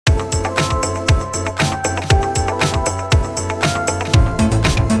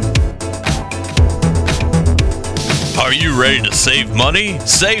Are you ready to save money,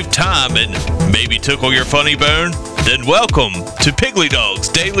 save time, and maybe tickle your funny bone? Then welcome to Piggly Dog's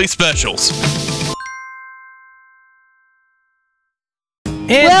Daily Specials.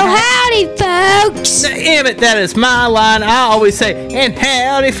 Well, howdy, folks. Emmett, that is my line. I always say, and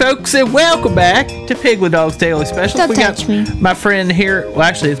howdy, folks, and welcome back to Piggly Dog's Daily Specials. Don't touch me. My friend here. Well,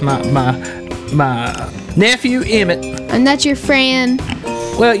 actually, it's my nephew, Emmett. I'm not your friend.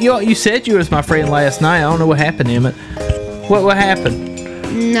 Well, you said you was my friend last night. I don't know what happened, Emmett. What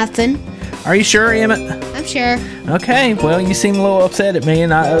happened? Nothing. Are you sure, Emmett? I'm sure. Okay. Well, you seem a little upset at me,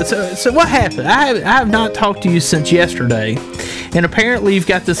 and so what happened? I have not talked to you since yesterday, and apparently you've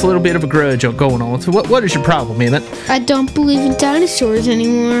got this little bit of a grudge going on. So what is your problem, Emmett? I don't believe in dinosaurs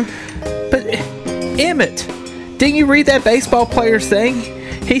anymore. But Emmett, didn't you read that baseball player's thing?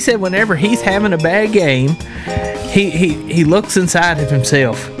 He said whenever he's having a bad game, he looks inside of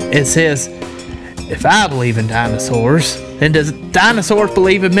himself and says, if I believe in dinosaurs, then does dinosaurs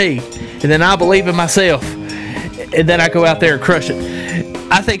believe in me? And then I believe in myself. And then I go out there and crush it.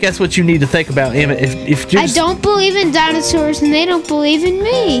 I think that's what you need to think about, Emmett. If I don't believe in dinosaurs and they don't believe in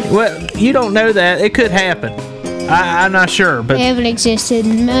me. Well, you don't know that. It could happen. I'm not sure, but they haven't existed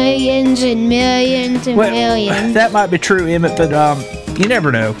in millions and millions and millions. That might be true, Emmett, but you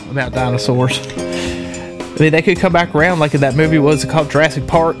never know about dinosaurs. I mean, they could come back around like in that movie, was it called Jurassic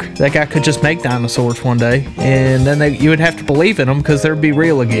Park? That guy could just make dinosaurs one day, and then you would have to believe in them because they'd be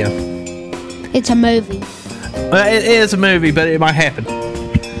real again. It's a movie. Well, it is a movie, but it might happen.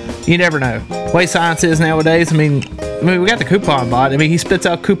 You never know. The way science is nowadays, I mean, we got the coupon bot. I mean, he spits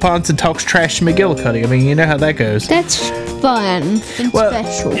out coupons and talks trash to McGillicuddy. I mean, you know how that goes. That's fun and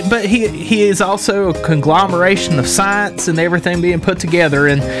special. But he is also a conglomeration of science and everything being put together,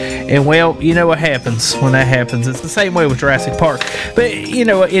 and well, you know what happens when that happens. It's the same way with Jurassic Park. But you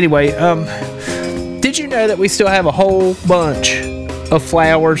know what? Anyway, did you know that we still have a whole bunch of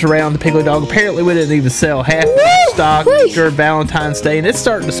flowers around the Piggly Dog? Apparently we didn't even sell half of the stock during Valentine's Day, and it's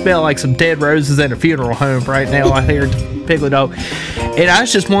starting to smell like some dead roses at a funeral home right now out here at the Piggly Dog. And I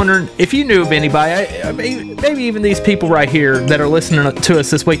was just wondering if you knew of anybody, I mean, maybe even these people right here that are listening to us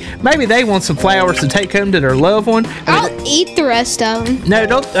this week, maybe they want some flowers to take home to their loved one. I'll eat the rest of them. No,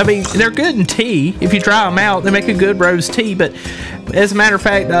 don't. I mean, they're good in tea. If you dry them out, they make a good rose tea. But as a matter of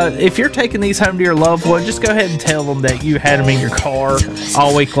fact, if you're taking these home to your loved one, just go ahead and tell them that you had them in your car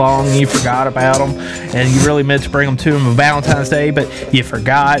all week long and you forgot about them, and you really meant to bring them to them on Valentine's Day, but you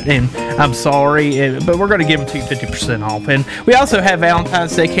forgot, and I'm sorry, but we're going to give them to you 50% off. And we also have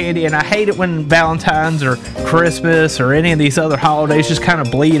Valentine's Day candy, and I hate it when Valentine's or Christmas or any of these other holidays just kind of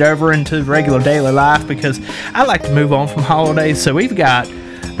bleed over into regular daily life, because I like to move on from holidays. So we've got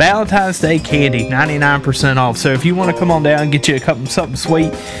Valentine's Day candy, 99% off. So if you want to come on down and get you something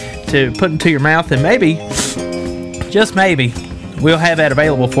sweet to put into your mouth, and maybe, just maybe, we'll have that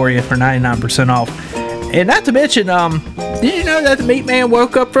available for you for 99% off. And not to mention, did you know that the Meat Man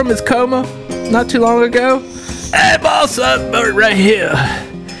woke up from his coma not too long ago? Hey, boss, I'm right here.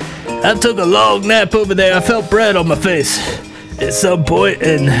 I took a long nap over there. I felt bread on my face at some point,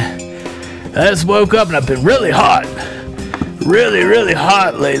 and I just woke up, and I've been really hot. Really, really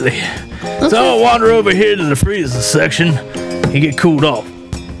hot lately. Okay. So I'll wander over here to the freezer section and get cooled off.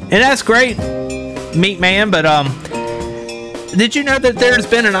 And that's great, Meat Man, but did you know that there's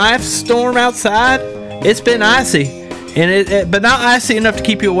been an ice storm outside? It's been icy, and but not icy enough to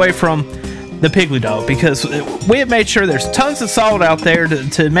keep you away from the Piggly Dog, because we have made sure there's tons of salt out there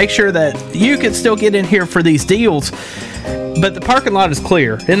to make sure that you can still get in here for these deals. But the parking lot is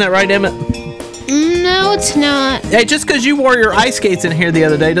clear. Isn't that right, Emmett? No, it's not. Hey, just because you wore your ice skates in here the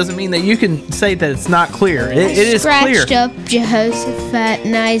other day doesn't mean that you can say that it's not clear. It is clear. Scratched up Jehoshaphat,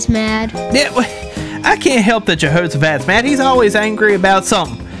 and now he's mad. Yeah, I can't help that Jehoshaphat's mad. He's always angry about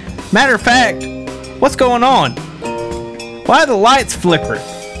something. Matter of fact, what's going on? Why are the lights flickering?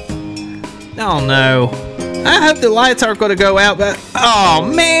 Oh no. I hope the lights aren't going to go out, but oh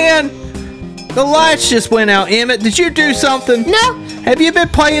man, the lights just went out. Emmett, did you do something? No. Have you been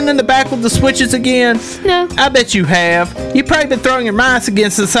playing in the back with the switches again? No. I bet you have. You've probably been throwing your mice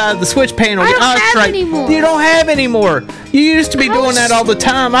against the side of the switch panel. I don't have anymore. You don't have anymore. You used to be doing that all the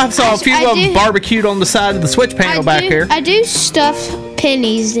time. I saw a few of them barbecued on the side of the switch panel back here. I do stuff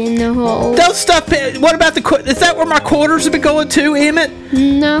pennies in the hole. Those stuff. What about is that where my quarters have been going to, Emmett?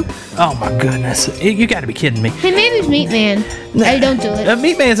 No. Oh my goodness! You got to be kidding me. Hey, maybe it's Meat Man. Hey, don't do it.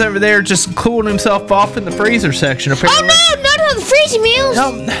 Meat Man's over there just cooling himself off in the freezer section. Apparently. Oh no! Not all the freezy meals.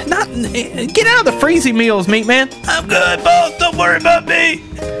 No, not. Get out of the freezy meals, Meat Man. I'm good, boss. Don't worry about me.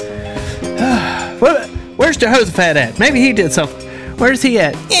 Where's Jehoshaphat at? Maybe he did something. Where's he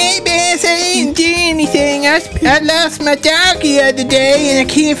at? Hey, boss, I didn't do anything. thing. I lost my dog the other day and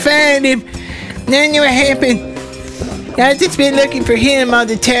I can't find him. And I know what happened. I've just been looking for him all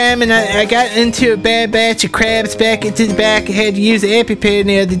the time, and I got into a bad batch of crabs back into the back. I had to use the EpiPen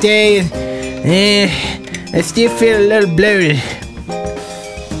the other day, and I still feel a little bloated.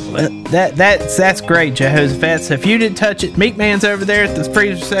 Well, that's great, Jehoshaphat. So if you didn't touch it, Meat Man's over there at the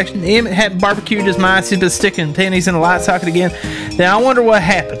freezer section. Emmett hadn't barbecued his mice. He's been sticking pennies in the light socket again. Now I wonder what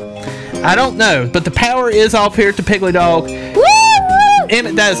happened. I don't know, but the power is off here at the Piggly Dog.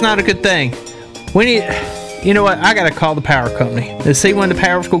 Emmett, that is not a good thing. We need... You know what? I gotta call the power company to see when the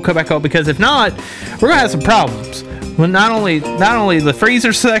power's gonna come back on, because if not, we're gonna have some problems. Well, not only the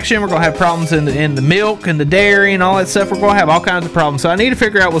freezer section, we're gonna have problems in the milk and the dairy and all that stuff. We're gonna have all kinds of problems. So I need to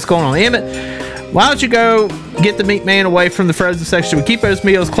figure out what's going on. Emmett, why don't you go get the Meat Man away from the frozen section? We keep those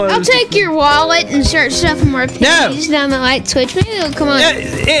meals closed. I'll take your wallet and start stuffing more pennies down the light switch. Maybe it'll come on.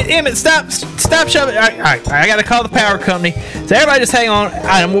 Emmett, stop shoving. All right, I gotta call the power company. So everybody just hang on,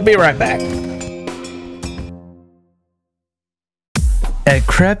 and we'll be right back. At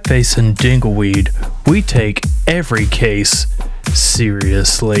Crabface and Dingleweed, we take every case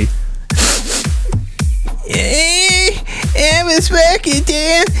seriously. I was walking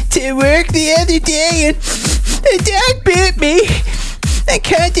down to work the other day and the dog bit me. I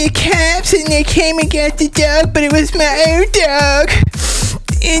called the cops and they came and got the dog, but it was my own dog.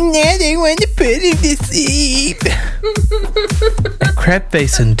 And now they want to put him to sleep. At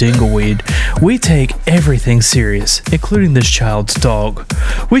Crabface and Dingleweed, we take everything serious, including this child's dog.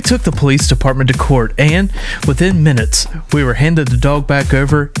 We took the police department to court, and within minutes, we were handed the dog back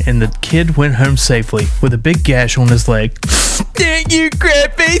over, and the kid went home safely with a big gash on his leg. Thank you,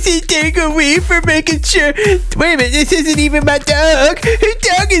 Crabface and Dingleweed, for making sure. Wait a minute, this isn't even my dog. Whose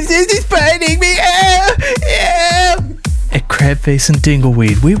dog is this? It's biting me. Ow! Ow! At Crabface and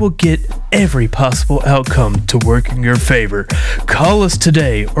Dingleweed, we will get every possible outcome to work in your favor. Call us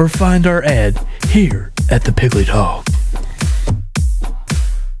today or find our ad here at the Piggly Dog.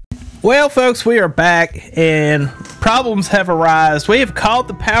 Well, folks, we are back and problems have arisen. We have called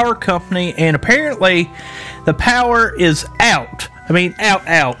the power company and apparently the power is out. I mean,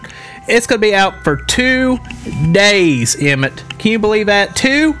 out. It's going to be out for 2 days, Emmett. Can you believe that?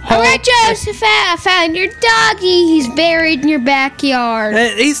 2 whole... All right, Joseph, I found your doggy. He's buried in your backyard.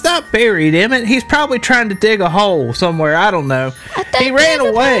 He's not buried, Emmett. He's probably trying to dig a hole somewhere. I don't know. He ran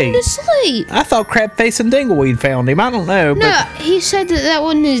away. To sleep. I thought Crabface and Dingleweed found him. I don't know. No, he said that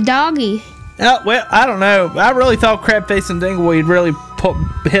wasn't his doggy. Oh, well, I don't know. I really thought Crabface and Dingleweed really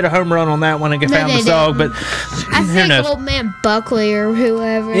hit a home run on that one and found his dog, but I think old man Buckley or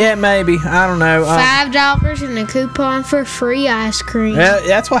whoever. Yeah, maybe. I don't know. $5 and a coupon for free ice cream. Yeah,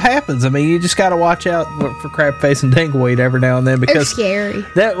 that's what happens. I mean, you just got to watch out for Crabface and Dingleweed every now and then because they're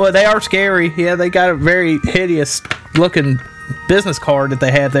scary. They are scary. Yeah, they got a very hideous looking business card that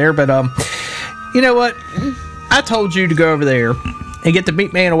they have there. But you know what? I told you to go over there and get the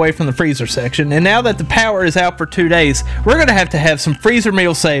Meat Man away from the freezer section. And now that the power is out for 2 days, we're going to have some freezer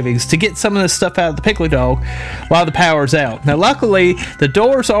meal savings to get some of this stuff out of the Piggly Dog while the power is out. Now, luckily, the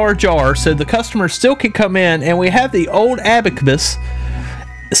doors are ajar, so the customers still can come in, and we have the old abacus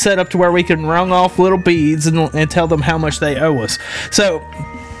set up to where we can rung off little beads and tell them how much they owe us. So,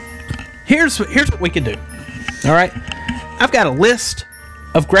 here's what we can do. All right? I've got a list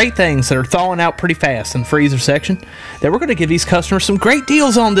of great things that are thawing out pretty fast in the freezer section that we're going to give these customers some great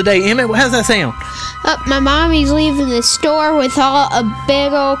deals on today. Emmett, how's that sound? My mommy's leaving the store with a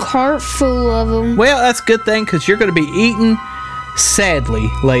big old cart full of them. Well, that's a good thing because you're going to be eating sadly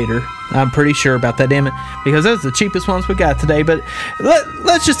later. I'm pretty sure about that, Emmett, because those are the cheapest ones we got today. But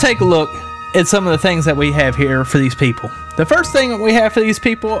let's just take a look at some of the things that we have here for these people. The first thing that we have for these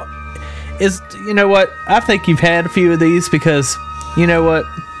people is, you know what? I think you've had a few of these because... You know what?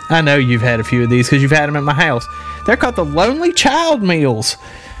 I know you've had a few of these because you've had them at my house. They're called the Lonely Child Meals.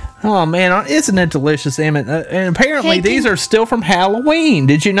 Oh, man. Isn't it delicious, Emmett? And apparently these are still from Halloween.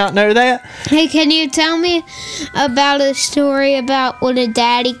 Did you not know that? Hey, can you tell me about a story about when a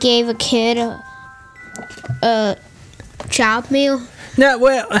daddy gave a kid a child meal? No,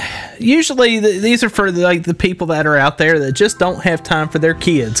 well, usually these are for the people that are out there that just don't have time for their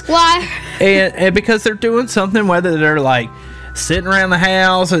kids. Why? And because they're doing something, whether they're like sitting around the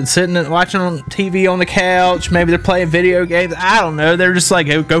house and sitting and watching on TV on the couch. Maybe they're playing video games. I don't know. They're just like,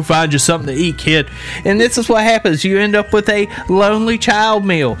 hey, go find you something to eat, kid. And this is what happens. You end up with a Lonely Child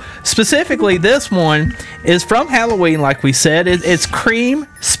meal. Specifically, this one is from Halloween, like we said. It's cream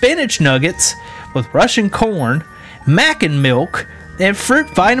spinach nuggets with Russian corn, mac and milk, and fruit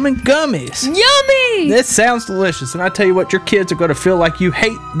vitamin gummies. Yummy! This sounds delicious, and I tell you what, your kids are going to feel like you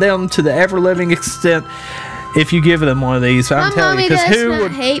hate them to the ever-living extent if you give them one of these. I'm My telling mommy you, because does who not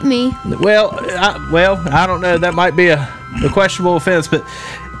would? hate me. Well, I don't know. That might be a questionable offense, but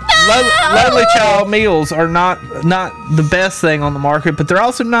Lovely Child meals are not the best thing on the market, but they're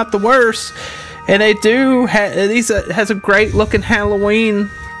also not the worst. And they do these has a great looking Halloween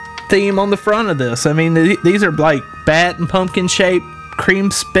theme on the front of this. I mean, these are like bat and pumpkin shaped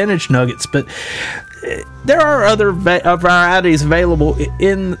cream spinach nuggets, but there are other varieties available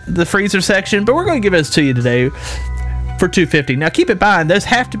in the freezer section, but we're going to give those to you today for $2.50. Now keep in mind, those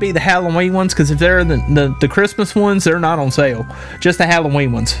have to be the Halloween ones, because if they're the Christmas ones, they're not on sale. Just the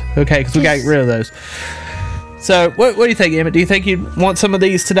Halloween ones, okay? Because we got to get rid of those. So what do you think, Emmett? Do you think you'd want some of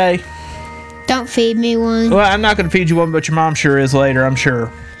these today? Don't feed me one. Well, I'm not going to feed you one, but your mom sure is later, I'm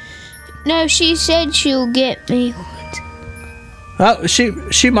sure. No, she said she'll get me one. Oh,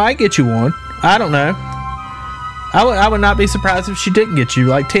 she might get you one. I don't know. I would not be surprised if she didn't get you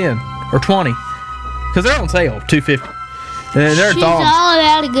like 10 or 20, because they're on sale, $2.50. And they're She's thawing. all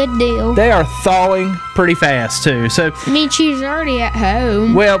about a good deal. They are thawing pretty fast too. So I mean, she's already at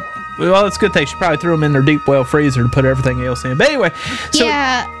home. well, it's a good thing she probably threw them in their deep well freezer to put everything else in. But anyway, so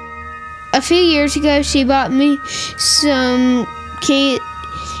Yeah, a few years ago, she bought me some kid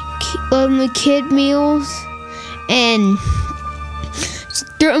meals and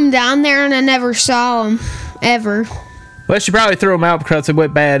threw them down there, and I never saw them ever. well, she probably threw them out because they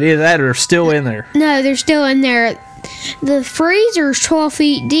went bad. Either that or they're still in there. No, they're still in there. The freezer's 12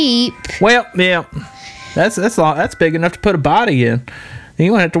 feet deep. Well, yeah, that's big enough to put a body in.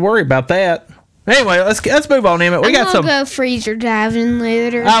 You won't have to worry about that. Anyway, let's move on, Emmett. We got I'm some. gonna go freezer diving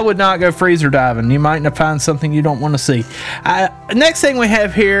later. I would not go freezer diving. You might not find something you don't want to see. Next thing we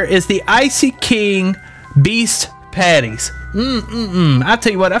have here is the Icy King Beast Patties. I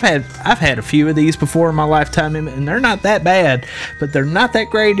tell you what, I've had a few of these before in my lifetime, and they're not that bad, but they're not that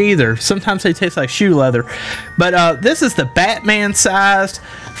great either. Sometimes they taste like shoe leather. But this is the Batman-sized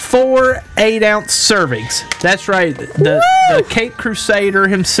 4 8-ounce servings. That's right, the Cape Crusader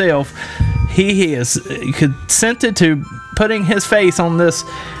himself. He is consented to putting his face on this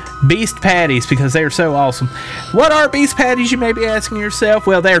Beast Patties because they are so awesome. What are Beast Patties, you may be asking yourself?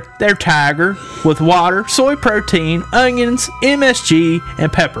 Well, they're tiger with water, soy protein, onions, MSG,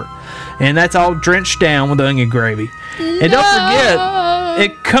 and pepper. And that's all drenched down with onion gravy. And don't forget,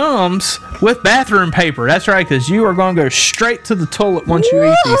 it comes with bathroom paper. That's right, because you are going to go straight to the toilet once you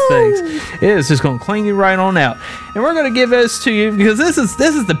eat these things. It is just going to clean you right on out. And we're going to give those to you because this is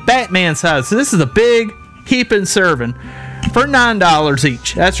the Batman size. So this is a big heaping serving for $9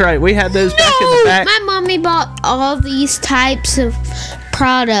 each. That's right. We had those back in the back. My mommy bought all these types of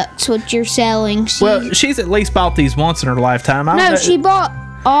products what you're selling. Well, she's at least bought these once in her lifetime. I don't No, know. she bought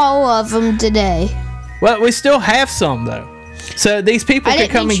all of them today. Well, we still have some though. So these people can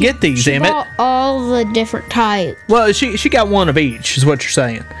come and get these, She Emmett. bought all the different types. Well, she got one of each, is what you're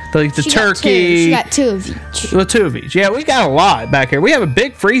saying. Like the She got two. turkey. She got two of each. Well, two of each. Yeah, we got a lot back here. We have a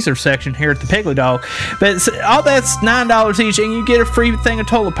big freezer section here at the Piggly Dog. But all that's $9 each, and you get a free thing of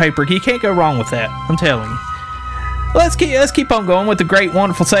toilet paper. You can't go wrong with that. I'm telling you. Let's keep on going with the great,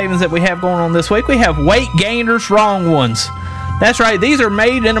 wonderful savings that we have going on this week. We have Weight Gainers Wrong Ones. That's right. These are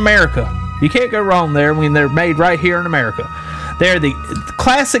made in America. You can't go wrong there when they're made right here in America. They're the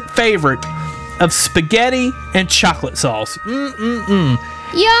classic favorite of spaghetti and chocolate sauce.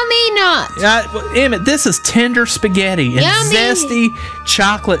 Yummy nuts. Emmett, this is tender spaghetti and Yummy. zesty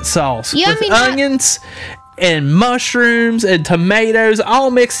chocolate sauce Yummy with nut. onions and mushrooms and tomatoes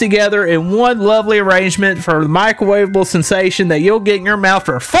all mixed together in one lovely arrangement for the microwavable sensation that you'll get in your mouth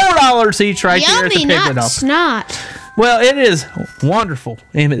for $4 each right here at the Yummy Piggly Dog. nuts. Not. Well, it is wonderful.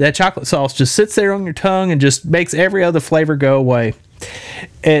 Emmett, that chocolate sauce just sits there on your tongue and just makes every other flavor go away.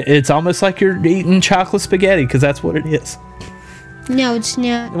 It's almost like you're eating chocolate spaghetti because that's what it is. No, it's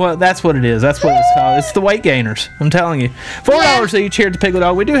not. Well, that's what it is. That's what it's called. It's the Weight Gainers. I'm telling you. $4 each here at the Piggly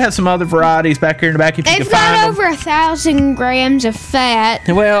Dog. We do have some other varieties back here in the back if you They've can find got them. over 1,000 grams of fat.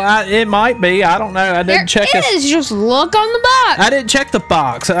 Well, it might be. I don't know. I didn't check It it. is. Just look on the box. I didn't check the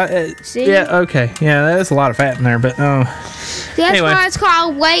box. See? Yeah, okay. Yeah, there's a lot of fat in there, but That's anyway. why it's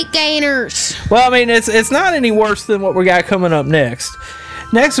called weight gainers. well, I mean, it's not any worse than what we got coming up next.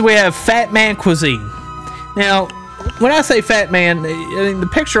 Next, we have Fat Man Cuisine. Now, when I say Fat Man, I mean, the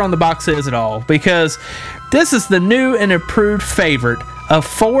picture on the box says it all, because this is the new and improved favorite of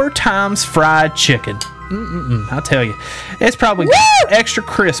 4 times fried chicken. I'll tell you, it's probably extra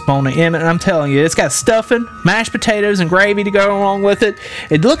crisp on the end, and I'm telling you, it's got stuffing, mashed potatoes, and gravy to go along with it.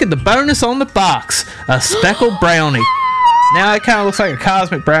 And look at the bonus on the box, a speckled brownie. Now it kind of looks like a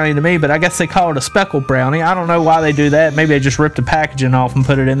cosmic brownie to me, but I guess they call it a speckled brownie. I don't know why they do that. Maybe they just ripped the packaging off and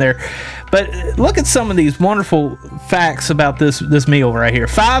put it in there. But look at some of these wonderful facts about this meal right here.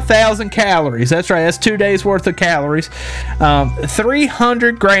 5,000 calories. That's right. That's 2 days worth of calories.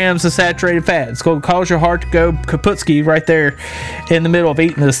 300 grams of saturated fat. It's going to cause your heart to go kaputski right there in the middle of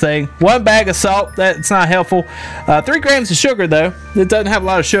eating this thing. 1 bag of salt. That's not helpful. 3 grams of sugar, though. It doesn't have a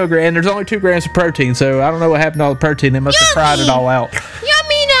lot of sugar, and there's only 2 grams of protein, so I don't know what happened to all the protein. They must have fried it all out.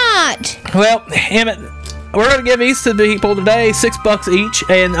 Yummy not! Well, Emmett, we're going to give these to the people today, $6 each,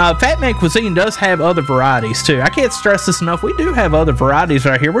 and Fat Man Cuisine does have other varieties, too. I can't stress this enough. We do have other varieties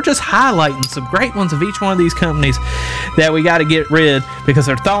right here. We're just highlighting some great ones of each one of these companies that we got to get rid because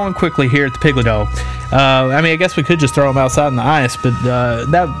they're thawing quickly here at the Piggly Dog. I mean, I guess we could just throw them outside in the ice, but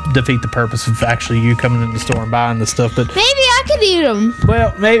that would defeat the purpose of actually you coming in the store and buying this stuff. But maybe I could eat them.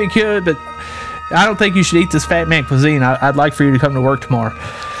 Well, maybe you could, but I don't think you should eat this Fat Man Cuisine. I'd like for you to come to work tomorrow.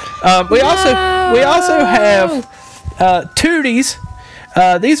 We also have Tooties.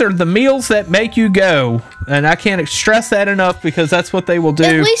 These are the meals that make you go, and I can't stress that enough because that's what they will do.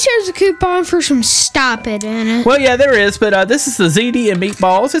 At least there's a coupon for some Stop It in it. Well, yeah, there is, but this is the ZD and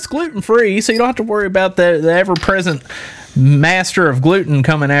meatballs. It's gluten-free, so you don't have to worry about the ever-present master of gluten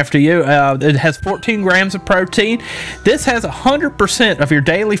coming after you. It has 14 grams of protein. This has 100% of your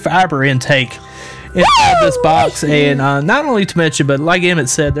daily fiber intake inside this box, and not only to mention, but like Emmett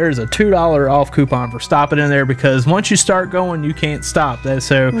said, there's a $2 off coupon for Stop It in there because once you start going, you can't stop.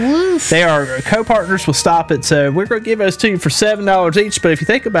 So they are co-partners with Stop It, so we're going to give those to you for $7 each. But if you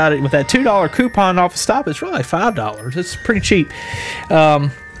think about it, with that $2 coupon off of Stop It, it's really like $5. It's pretty cheap.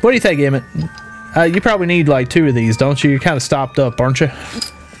 What do you think, Emmett? You probably need like 2 of these, don't you? You're kind of stopped up, aren't you?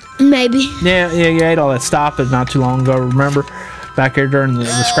 Maybe. Yeah, you ate all that Stop It not too long ago, remember? Back here during the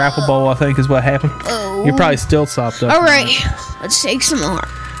Scrapple Bowl, I think is what happened. Oh. You're probably still stopped up. All right, let's take some more.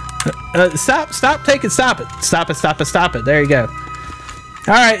 Stop taking Stop It. Stop it. There you go.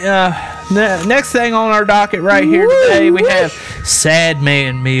 All right, next thing on our docket right here today, we have Sad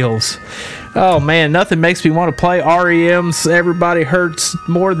Man Meals. Oh man, nothing makes me want to play REM's Everybody Hurts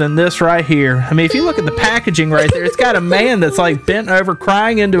more than this right here. I mean, if you look at the packaging right there, it's got a man that's like bent over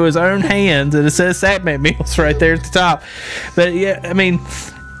crying into his own hands, and it says Sad Man Meals right there at the top. But yeah, I mean,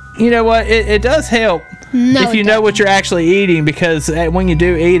 you know what? It does help if you know what you're actually eating, because when you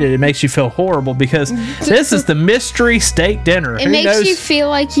do eat it, it makes you feel horrible because this is the mystery steak dinner. It makes you feel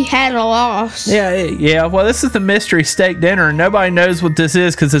like you had a loss. Yeah. Well, this is the mystery steak dinner, and nobody knows what this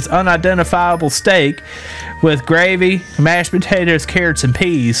is because it's unidentifiable steak with gravy, mashed potatoes, carrots, and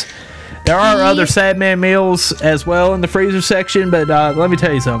peas. There are other Sad Man meals as well in the freezer section, but let me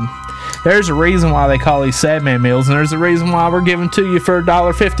tell you something. There's a reason why they call these Sad Man meals, and there's a reason why we're giving to you for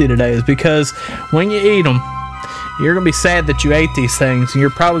 $1.50 today, is because when you eat them, you're going to be sad that you ate these things, and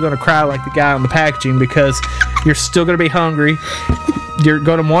you're probably going to cry like the guy on the packaging because you're still going to be hungry. You're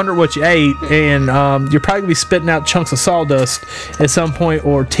going to wonder what you ate, and you're probably going to be spitting out chunks of sawdust at some point,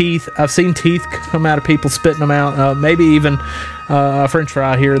 or teeth. I've seen teeth come out of people spitting them out, maybe even a french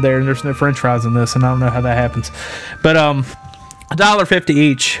fry here or there, and there's no french fries in this, and I don't know how that happens. But $1.50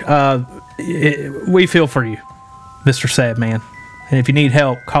 each. We feel for you, Mr. Sad Man. And if you need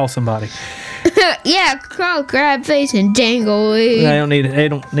help, call somebody. Yeah, call Crab Face and Dangle. They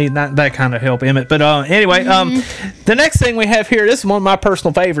don't need not that kind of help, Emmett. But anyway, the next thing we have here, this is one of my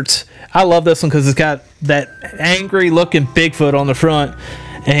personal favorites. I love this one because it's got that angry looking Bigfoot on the front.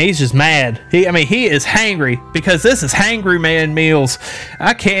 And he's just mad. He is hangry because this is Hangry Man Meals.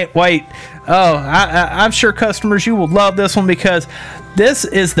 I can't wait. Oh, I'm sure customers, you will love this one because this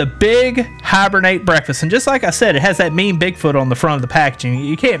is the Big Hibernate Breakfast. And just like I said, it has that mean Bigfoot on the front of the packaging.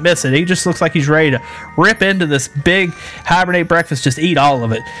 You can't miss it. He just looks like he's ready to rip into this Big Hibernate Breakfast, just eat all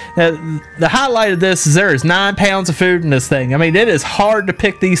of it. Now, the highlight of this is there is 9 pounds of food in this thing. I mean, it is hard to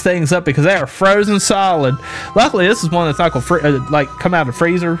pick these things up because they are frozen solid. Luckily, this is one that's not going to come out of the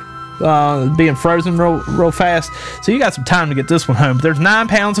freezer. Being frozen real fast, so you got some time to get this one home. But there's 9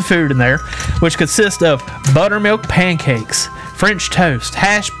 pounds of food in there, which consists of buttermilk pancakes, French toast,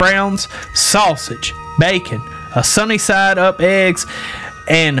 hash browns, sausage, bacon, a sunny side up eggs,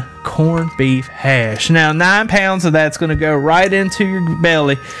 and corned beef hash. Now 9 pounds of that's going to go right into your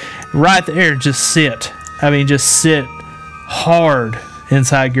belly, right there. Just sit hard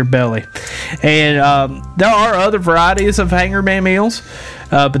inside your belly. And there are other varieties of Hangry Man meals,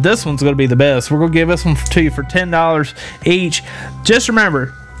 but this one's going to be the best. We're going to give this one to you for $10 each. Just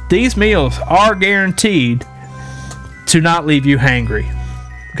remember, these meals are guaranteed to not leave you hangry,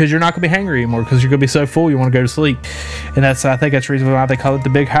 because you're not going to be hangry anymore, because you're going to be so full you want to go to sleep. And I think that's the reason why they call it the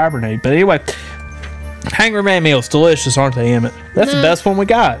Big Hibernate. But anyway, Hangry Man meals, delicious, aren't they, Emmett? That's the best one we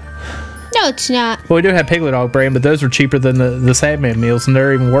got. No, it's not. Well, we do have Piglet Dog brand, but those are cheaper than the Sad Man meals, and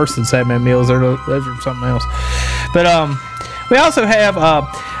they're even worse than Sad Man meals. Those are something else. But we also have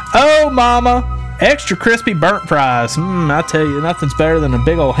Oh Mama extra crispy burnt fries. I tell you, nothing's better than a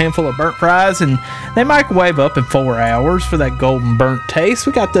big old handful of burnt fries, and they microwave up in 4 hours for that golden burnt taste.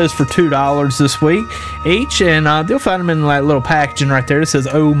 We got those for $2 this week each, and you'll find them in like little packaging right there that says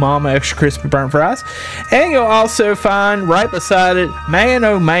Oh Mama extra crispy burnt fries. And you'll also find right beside it Man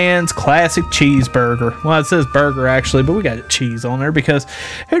Oh Man's classic cheeseburger. Well, it says burger actually, but we got cheese on there because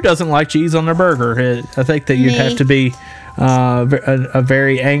who doesn't like cheese on their burger? I think that you'd have to be a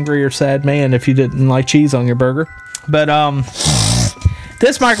very angry or sad man if you didn't like cheese on your burger. But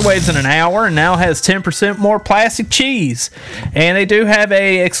this microwaves in an hour and now has 10% more plastic cheese, and they do have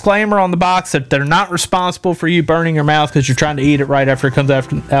a exclaimer on the box that they're not responsible for you burning your mouth because you're trying to eat it right after it comes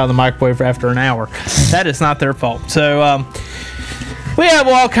out of the microwave after an hour. That is not their fault. So we have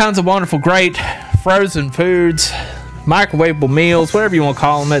all kinds of wonderful great frozen foods, microwavable meals, whatever you want to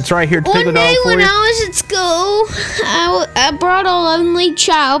call them. It's right here at One Piglet day Dog for when you. I was at school, I brought a lonely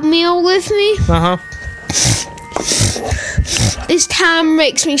child meal with me. This time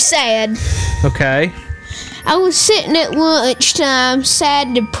makes me sad. Okay. I was sitting at lunchtime, sad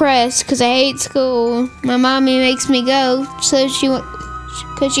and depressed because I hate school. My mommy makes me go, because she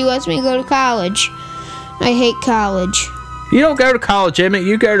wants me to go to college. I hate college. You don't go to college, Emmett.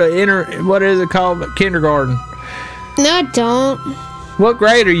 You go to what is it called? Kindergarten. No, I don't. What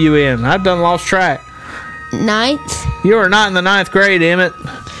grade are you in? I've done lost track. 9th. You are not in the 9th grade, Emmett.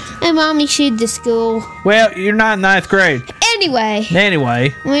 And mommy shooed the school. Well, you're not in 9th grade.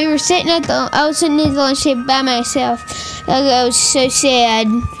 Anyway, we were sitting I was sitting at the lunch table by myself. I was so sad.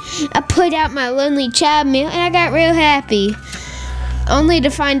 I put out my lonely child meal and I got real happy. Only to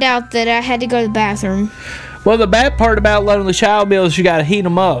find out that I had to go to the bathroom. Well, the bad part about lonely child meals is you got to heat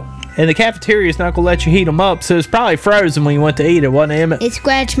them up. And the cafeteria is not going to let you heat them up, so it's probably frozen when you went to eat it, wasn't it, Emmett? It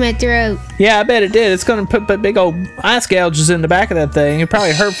scratched my throat. Yeah, I bet it did. It's going to put big old ice gouges in the back of that thing. It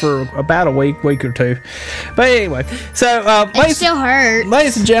probably hurt for about a week or two. But anyway, so It still hurts.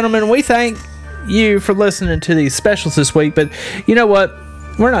 ladies and gentlemen, we thank you for listening to these specials this week. But you know what?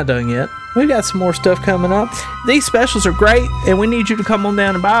 We're not done yet. We've got some more stuff coming up. These specials are great, and we need you to come on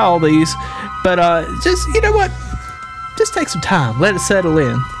down and buy all these. But just, you know what? Just take some time. Let it settle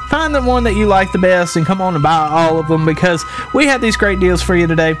in. Find the one that you like the best and come on and buy all of them because we have these great deals for you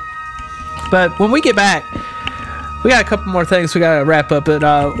today. But when we get back, we got a couple more things we got to wrap up. But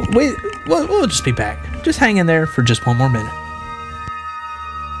we'll just be back. Just hang in there for just one more minute.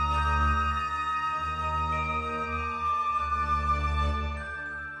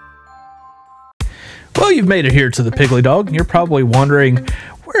 Well, you've made it here to the Piggly Dog, and you're probably wondering,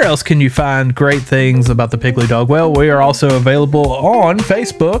 where else can you find great things about the Piggly Dog? Well, we are also available on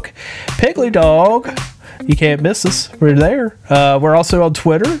Facebook, Piggly Dog. You can't miss us. We're there. We're also on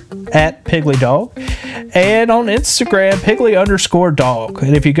Twitter at Piggly Dog and on Instagram, Piggly_dog.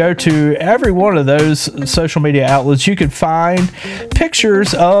 And if you go to every one of those social media outlets, you can find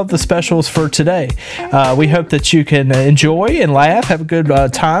pictures of the specials for today. We hope that you can enjoy and laugh, have a good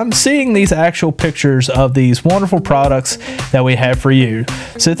time seeing these actual pictures of these wonderful products that we have for you.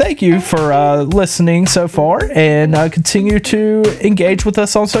 So thank you for listening so far, and continue to engage with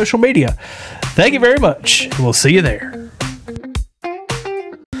us on social media. Thank you very much. We'll see you there.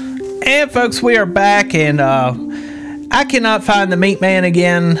 And folks, we are back, and I cannot find the Meat Man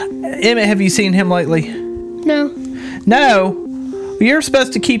again. Emmett, have you seen him lately? No. You're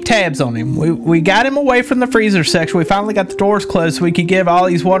supposed to keep tabs on him. We got him away from the freezer section. We finally got the doors closed so we could give all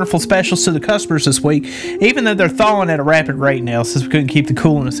these wonderful specials to the customers this week, even though they're thawing at a rapid rate now since we couldn't keep the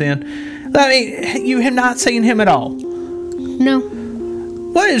coolness in. I mean, you have not seen him at all. No.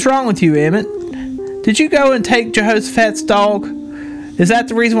 What is wrong with you, Emmett? Did you go and take Jehoshaphat's dog? Is that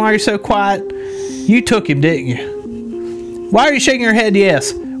the reason why you're so quiet? You took him, didn't you? Why are you shaking your head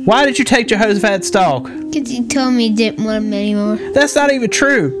yes? Why did you take Jehoshaphat's dog? Because he told me he didn't want him anymore. That's not even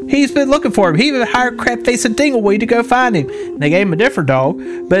true. He's been looking for him. He even hired Crapface and Dingleweed to go find him. And they gave him a different dog,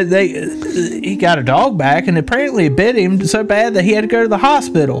 but he got a dog back, and apparently it bit him so bad that he had to go to the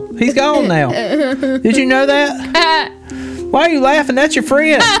hospital. He's gone now. Did you know that? Why are you laughing? That's your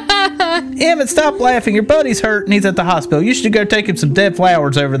friend. Emmett, stop laughing. Your buddy's hurt and he's at the hospital. You should go take him some dead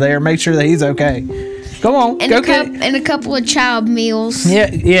flowers over there and make sure that he's okay. Go on. And a couple of child meals.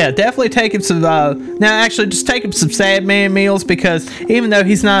 Yeah, definitely take him some, just take him some Sad Man meals, because even though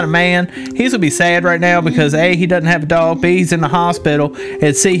he's not a man, he's going to be sad right now because A, he doesn't have a dog, B, he's in the hospital,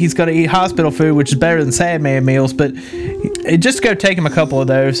 and C, he's going to eat hospital food, which is better than Sad Man meals, but just go take him a couple of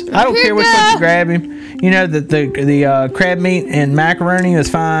those. I don't care which one you grab him. You know that the crab meat and macaroni is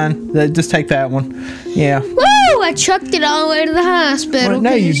fine. Just take that one. Yeah. Woo! I trucked it all the way to the hospital. Well,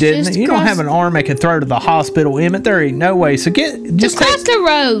 no, you didn't. You don't have an arm I can throw to the hospital, Emmett. There ain't no way. So just across the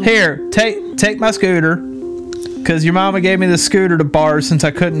road. Here, take my scooter, because your mama gave me the scooter to borrow since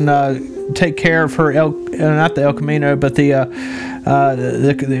I couldn't take care of her not the El Camino, but the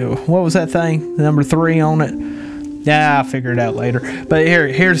what was that thing? The number 3 on it. Yeah, I'll figure it out later. But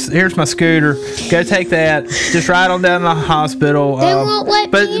here's my scooter. Go take that. Just ride on down to the hospital. They won't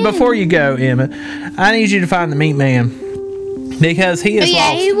let me in. Before you go, Emmett, I need you to find the meat man, because he is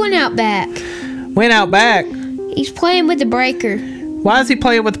lost. He went out back. Went out back? He's playing with the breaker. Why is he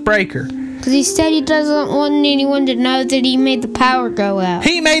playing with the breaker? Because he said he doesn't want anyone to know that he made the power go out.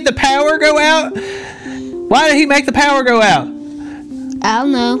 He made the power go out? Why did he make the power go out? I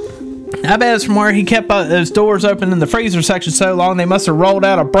don't know. I bet it's from where he kept those doors open in the freezer section so long they must have rolled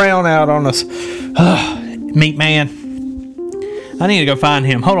out a brownout on us. Meat man. I need to go find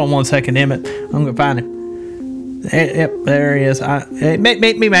him. Hold on one second, Emmett. I'm going to find him. Yep, there he is.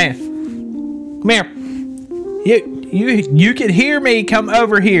 Meat man. Come here. You can hear me. Come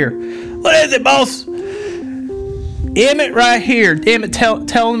over here. What is it, boss? Emmett right here. Emmett, tell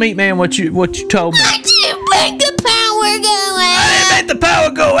the meat man what you told me. I didn't make the power go out. I didn't make the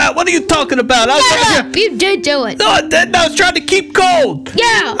power go out. What are you talking about? Shut up. You did do it. No, I didn't. I was trying to keep cold.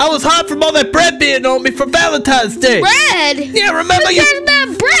 Yeah. I was hot from all that bread being on me for Valentine's Day. Bread? Yeah, remember Who cares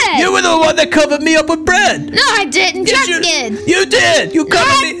about bread? You were the one that covered me up with bread. No, I didn't. Yes, Chuck did. You did. You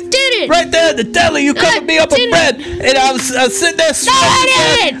covered me. Did it. Right there at the deli, you covered me up with bread. And I was sitting there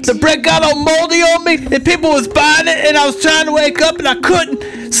sweating. The bread got all moldy on me, and people was buying it, and I was trying to wake up, and I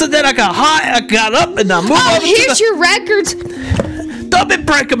couldn't. So then I got hot, I got up, and I moved over here's your records. Don't be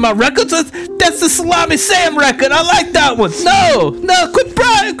breaking my records. That's the Salami Sam record. I like that one. No, quit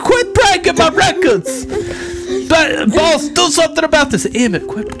breaking my records. But boss, do something about this. Emmett,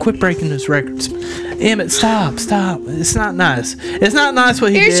 quit breaking those records. Emmett, stop. It's not nice. It's not nice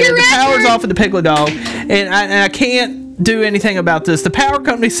what he Here's did. Your the record. power's off of the Piglet Dog, and I can't do anything about this. The power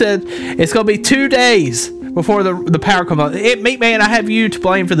company said it's gonna be 2 days before the power comes on. Meat man, I have you to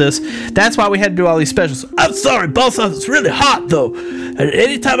blame for this. That's why we had to do all these specials. I'm sorry, boss. It's really hot though. And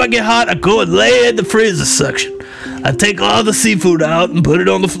anytime I get hot, I go and lay in the freezer section. I take all the seafood out and put it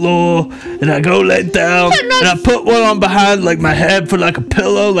on the floor, and I go lay down, and I put one on behind like my head for like a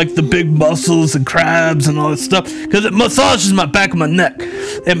pillow, like the big mussels and crabs and all that stuff, because it massages my back of my neck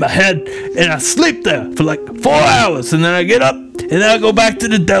and my head, and I sleep there for like 4 hours, and then I get up, and then I go back to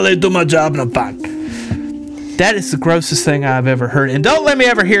the deli, do my job, and I'm fine. That is the grossest thing I've ever heard, and don't let me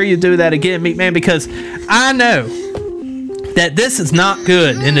ever hear you do that again, Meat Man, because I know that this is not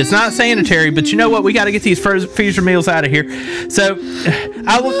good and it's not sanitary, but you know what? We got to get these freezer meals out of here. So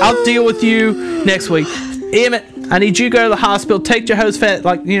I'll deal with you next week. Emmett, I need you to go to the hospital, take Jehoshaphat,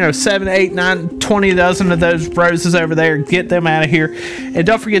 7, 8, 9, 20 dozen of those roses over there, get them out of here. And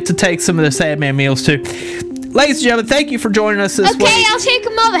don't forget to take some of the Sad Man meals too. Ladies and gentlemen, thank you for joining us this week. Okay, I'll take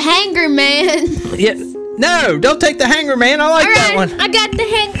them all the hanger man. Yeah. No, don't take the hanger man. I like that one. I got the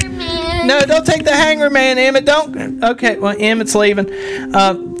hanger man. No, don't take the hanger man, Emmett. Don't. Okay, well, Emmett's leaving.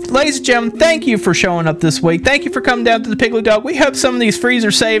 Ladies and gentlemen, thank you for showing up this week. Thank you for coming down to the Piglet Dog. We hope some of these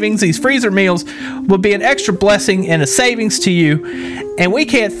freezer savings, these freezer meals, will be an extra blessing and a savings to you. And we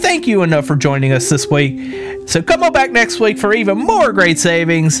can't thank you enough for joining us this week. So come on back next week for even more great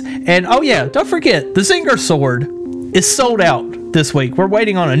savings. And oh yeah, don't forget, the Zinger sword is sold out this week. We're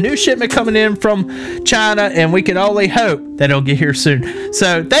waiting on a new shipment coming in from China, and we can only hope that it'll get here soon.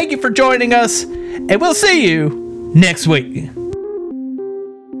 So thank you for joining us, and we'll see you next week.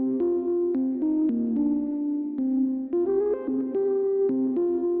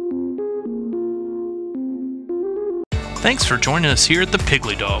 Thanks for joining us here at the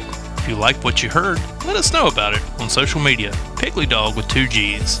Piglet Dog. If you liked what you heard, let us know about it on social media. Piglet Dog with 2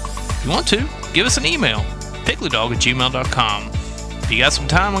 G's. If you want to, give us an email, pigletdog@gmail.com. If you got some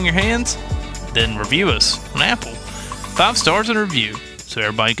time on your hands, then review us on Apple. 5 stars and a review so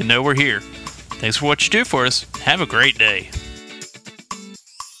everybody can know we're here. Thanks for what you do for us. Have a great day.